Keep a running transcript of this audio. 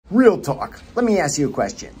Real talk. Let me ask you a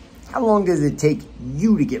question. How long does it take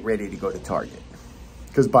you to get ready to go to Target?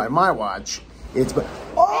 Because by my watch, it's...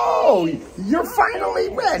 Oh, you're finally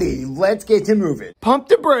ready. Let's get to moving. Pump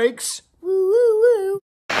the brakes. Woo, woo, woo.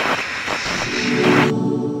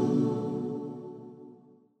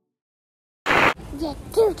 Yeah,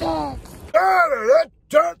 do that.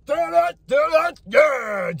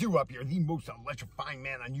 Yeah, Duhop here, the most electrifying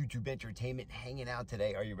man on YouTube entertainment, hanging out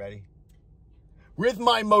today. Are you ready? With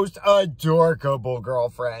my most adorable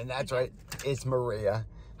girlfriend. That's right. It's Maria.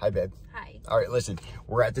 Hi, babe. Hi. All right, listen.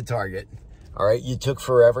 We're at the Target. All right, you took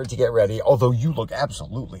forever to get ready, although you look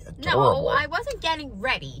absolutely adorable. No, I wasn't getting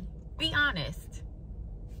ready. Be honest.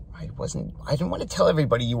 I didn't want to tell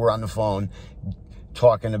everybody you were on the phone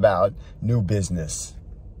talking about new business.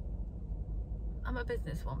 I'm a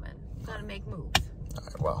businesswoman. Gotta make moves. All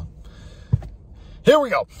right, well, here we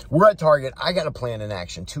go. We're at Target. I got a plan in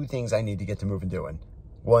action. 2 things I need to get to moving doing.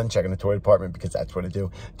 1, checking the toy department because that's what I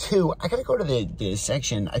do. 2, I got to go to the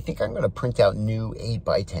section. I think I'm going to print out new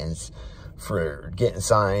 8x10s for getting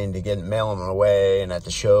signed, to mailing them away and at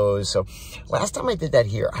the shows. So last time I did that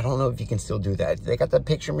here, I don't know if you can still do that. They got the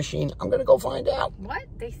picture machine. I'm going to go find out. What?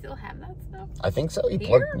 They still have that stuff? I think so.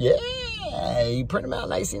 Here? Yeah, you print them out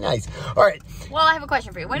nicey nice. All right. Well, I have a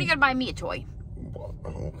question for you. When are you going to buy me a toy?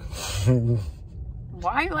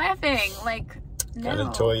 Why are you laughing? Like, no. What kind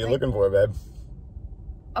of toy you looking for, babe?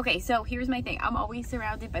 Okay, so here's my thing. I'm always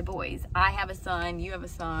surrounded by boys. I have a son. You have a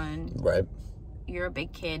son. Right. You're a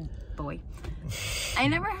big kid, boy. I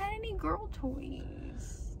never had any girl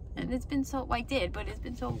toys. And it's been so, I did, but it's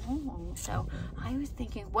been so long. So I was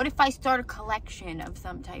thinking, what if I start a collection of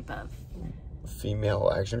some type of...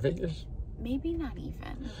 Female action figures? Maybe not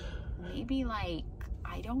even. Maybe like,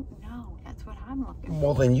 I don't know. That's what I'm looking for.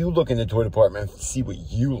 Well, then you look in the toy department and see what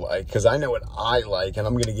you like, because I know what I like, and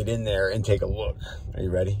I'm going to get in there and take a look. Are you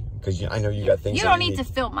ready? Because I know you got things. You don't need to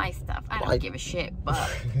film my stuff. I don't give a shit, but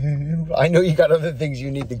I know you got other things you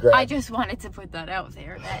need to grab. I just wanted to put that out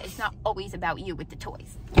there, that it's not always about you with the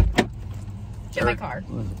toys. Get my car.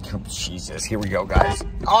 Jesus, here we go, guys.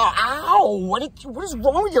 Oh, ow! What is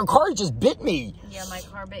wrong with your car? It just bit me. Yeah, my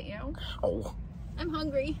car bit you. Oh. I'm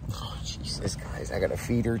hungry. Oh, Jesus, guys. I got to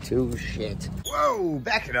feed her, too. Shit. Whoa,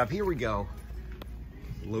 back it up. Here we go.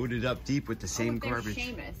 Loaded up deep with the same garbage.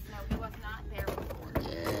 Seamus. No, he was not there before.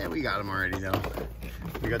 Yeah, we got him already, though.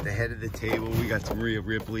 We got the head of the table. We got some Rhea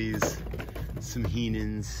Ripley's, some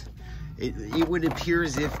Heenans. It would appear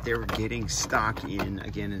as if they're getting stock in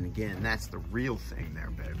again and again. That's the real thing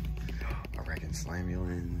there, babe. I reckon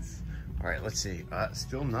Slamulins. All right, let's see.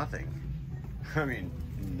 Still nothing. I mean,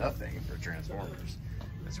 nothing for Transformers.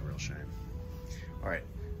 That's a real shame. All right,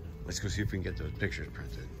 let's go see if we can get those pictures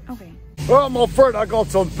printed. Okay. Well, I'm afraid I got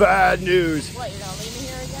some bad news. What, you're gonna leave me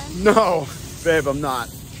here again? No, babe, I'm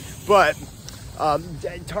not. But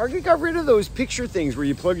Target got rid of those picture things where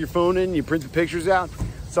you plug your phone in, you print the pictures out.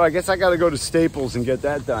 So I guess I got to go to Staples and get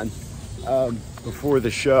that done before the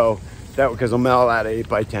show. Because I'm out of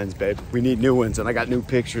 8x10s, babe. We need new ones, and I got new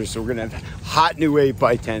pictures, so we're going to have hot new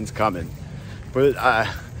 8x10s coming. But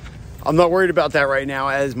I'm not worried about that right now,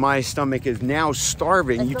 as my stomach is now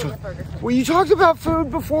starving. You talked about food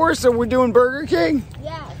before, so we're doing Burger King?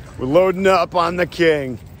 Yeah. We're loading up on the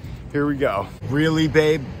King. Here we go. Really,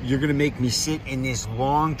 babe? You're going to make me sit in this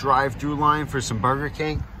long drive-through line for some Burger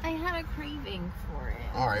King? I had a craving for it.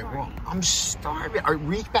 All right, well, I'm starving. All right,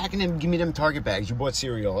 reach back in and give me them Target bags. You bought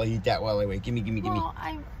cereal. I'll eat that while I wait. Give me. Well,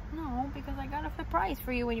 no, because I got a surprise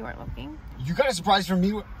for you when you weren't looking. You got a surprise for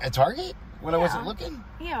me at Target when I wasn't looking?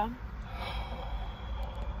 Yeah.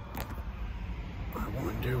 I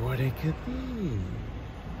wonder what it could be.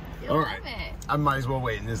 You'll love it. I might as well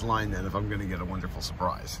wait in this line then if I'm going to get a wonderful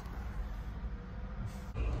surprise.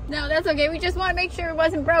 No, that's okay. We just want to make sure it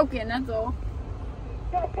wasn't broken, that's all.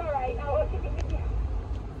 That's all right.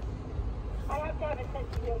 I have to have a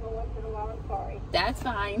sense of humor once in a while. I'm sorry. That's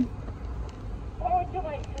fine. Oh, it's too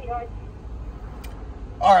late, sweetheart.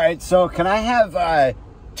 All right, so can I have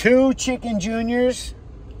 2 chicken juniors?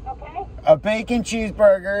 Okay. A bacon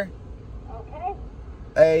cheeseburger?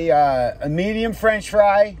 Okay. A medium French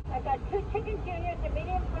fry? I got 2 chicken juniors, a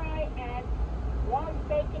medium fry, and 1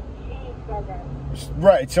 bacon cheeseburger.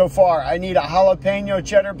 Right, so far. I need a jalapeno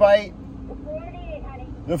cheddar bite. The 48, honey.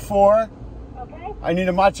 The 4. Okay. I need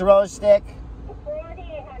a mozzarella stick. The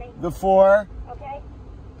 48, honey. The 4. Okay.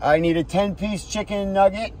 I need a 10-piece chicken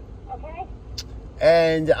nugget. Okay.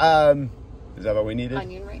 And, is that all we needed?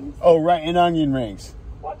 Onion rings. Oh, right, and onion rings.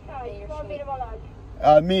 What size? Small, medium, or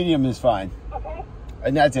large? Medium is fine. Okay.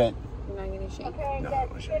 And that's it. You're not going to shake? Okay,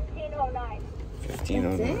 that's 1509.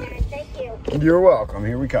 1509. Thank you. You're welcome.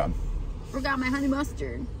 Here we come. Forgot my honey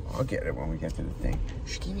mustard. I'll get it when we get to the thing.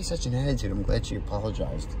 She gave me such an attitude. I'm glad she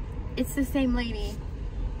apologized. It's the same lady.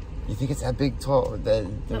 You think it's that big, tall? The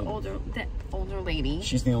older lady.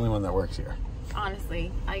 She's the only one that works here. Honestly,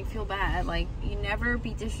 I feel bad. Like, you never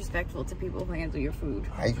be disrespectful to people who handle your food.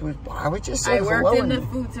 I would just say I worked in the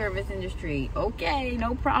food service industry. Okay,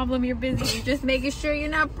 no problem. You're busy. You're just making sure you're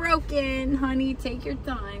not broken. Honey, take your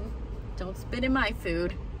time. Don't spit in my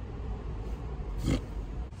food.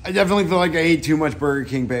 I definitely feel like I ate too much Burger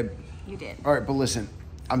King, babe. You did. All right, but listen,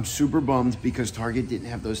 I'm super bummed because Target didn't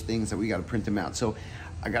have those things that we got to print them out. So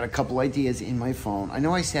I got a couple ideas in my phone. I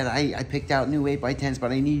know I said I picked out new 8x10s,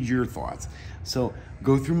 but I need your thoughts. So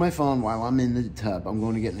go through my phone while I'm in the tub. I'm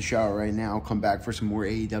going to get in the shower right now, come back for some more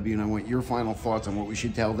AEW, and I want your final thoughts on what we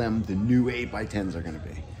should tell them the new 8x10s are going to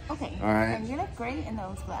be. Okay. All right. And you look great in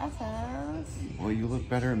those glasses. Well, you look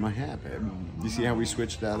better in my hat, babe. You see how we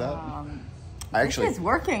switched that up? This is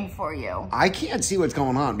working for you. I can't see what's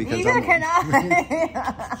going on because Neither can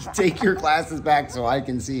I. Take your glasses back so I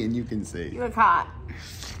can see and you can see. You look hot.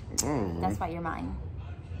 Oh. That's why you're mine.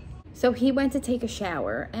 So he went to take a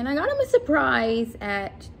shower, and I got him a surprise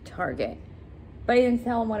at Target. But I didn't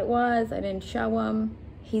tell him what it was. I didn't show him.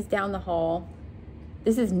 He's down the hall.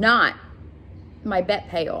 This is not my bet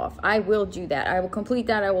payoff. I will do that. I will complete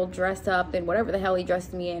that. I will dress up in whatever the hell he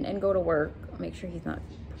dressed me in and go to work. Make sure he's not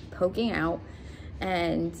poking out.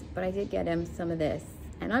 But I did get him some of this.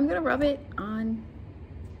 And I'm going to rub it on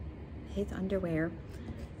his underwear.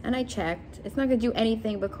 And I checked. It's not going to do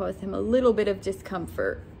anything but cause him a little bit of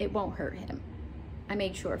discomfort. It won't hurt him. I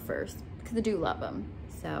made sure first because I do love him.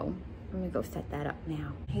 So I'm going to go set that up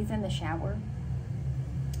now. He's in the shower.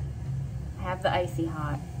 I have the icy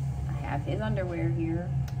hot. I have his underwear here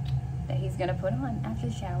that he's going to put on after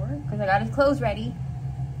the shower because I got his clothes ready.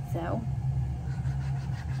 So,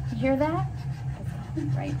 you hear that? It's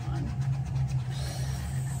going right on.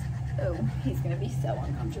 Oh, he's going to be so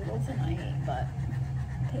uncomfortable tonight, but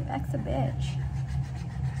payback's a bitch.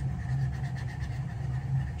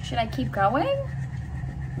 Should I keep going?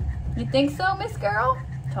 You think so, Miss Girl?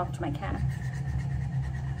 Talk to my cat.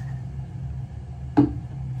 I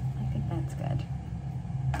think that's good.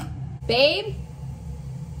 Babe?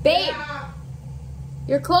 Babe! Yeah.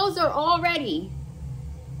 Your clothes are all ready.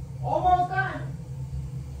 Almost done.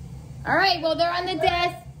 All right, well, they're on the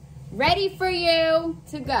desk, ready for you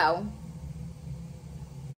to go.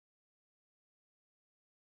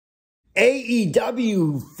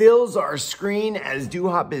 AEW fills our screen as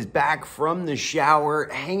Duhop is back from the shower,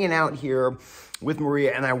 hanging out here with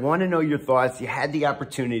Maria, and I want to know your thoughts. You had the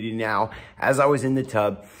opportunity now, as I was in the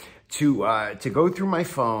tub, to go through my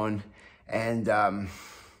phone, and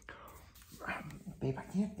babe, I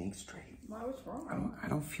can't think straight. What's wrong? I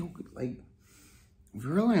don't feel good, like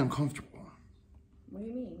really uncomfortable. What do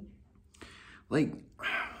you mean? Like,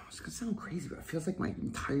 it's gonna sound crazy, but it feels like my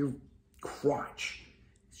entire crotch.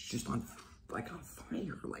 It's just on fire, like I'm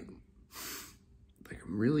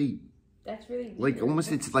really. That's really weird. Like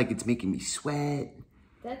almost, it's like it's making me sweat.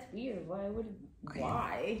 That's weird. Why?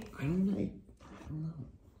 I don't know.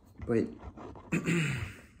 But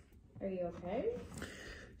are you okay?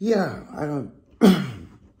 Yeah, I don't.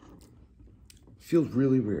 Feels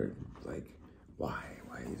really weird. Like, why?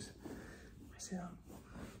 Why is myself?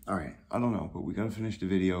 All right, I don't know, but we gotta finish the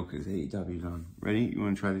video because AEW's on. Ready? You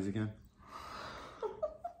want to try these again?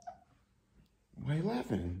 Why are you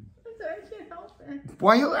laughing? I'm sorry, I can't help it.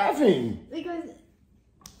 Why are you laughing? Because,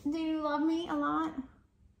 do you love me a lot?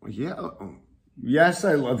 Yeah. Yes,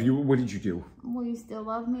 I love you. What did you do? Will you still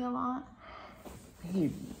love me a lot? Hey.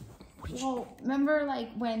 Well, remember like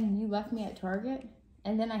when you left me at Target?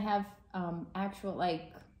 And then I have actual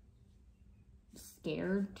like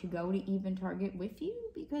scared to go to even Target with you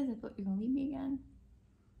because I thought you were going to leave me again.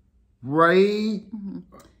 Right? Mm-hmm.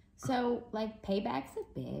 So, like, payback's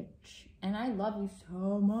a bitch. And I love you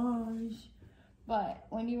so much. But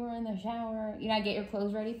when you were in the shower, you know, I get your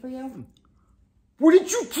clothes ready for you? What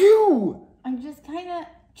did you do? I just kind of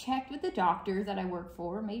checked with the doctors that I work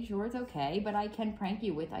for, made sure it's okay, but I can prank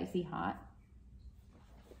you with icy hot.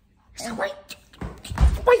 Wait,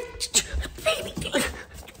 baby,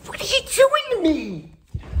 what are you doing to me?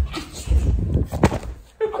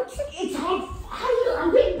 It's on fire.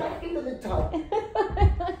 I'm getting back into the tub.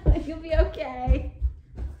 You'll be okay.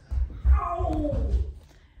 Ow.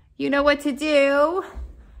 You know what to do.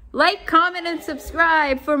 Like, comment, and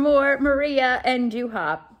subscribe for more Maria and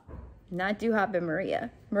Duhop. Not Duhop and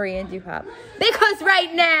Maria. Maria and Duhop. Because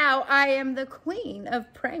right now, I am the queen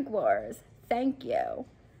of prank wars. Thank you.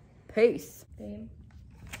 Peace. Babe.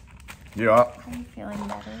 Yeah. Are you feeling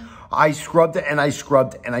better? I scrubbed it and I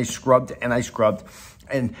scrubbed and I scrubbed and I scrubbed.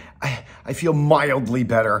 and I feel mildly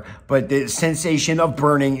better, but the sensation of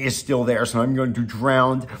burning is still there, so I'm going to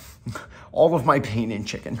drown all of my pain in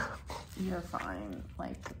chicken. You're fine.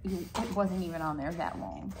 Like, it wasn't even on there that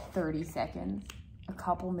long. 30 seconds, a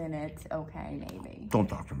couple minutes, okay, maybe. Don't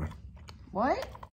talk to me. What?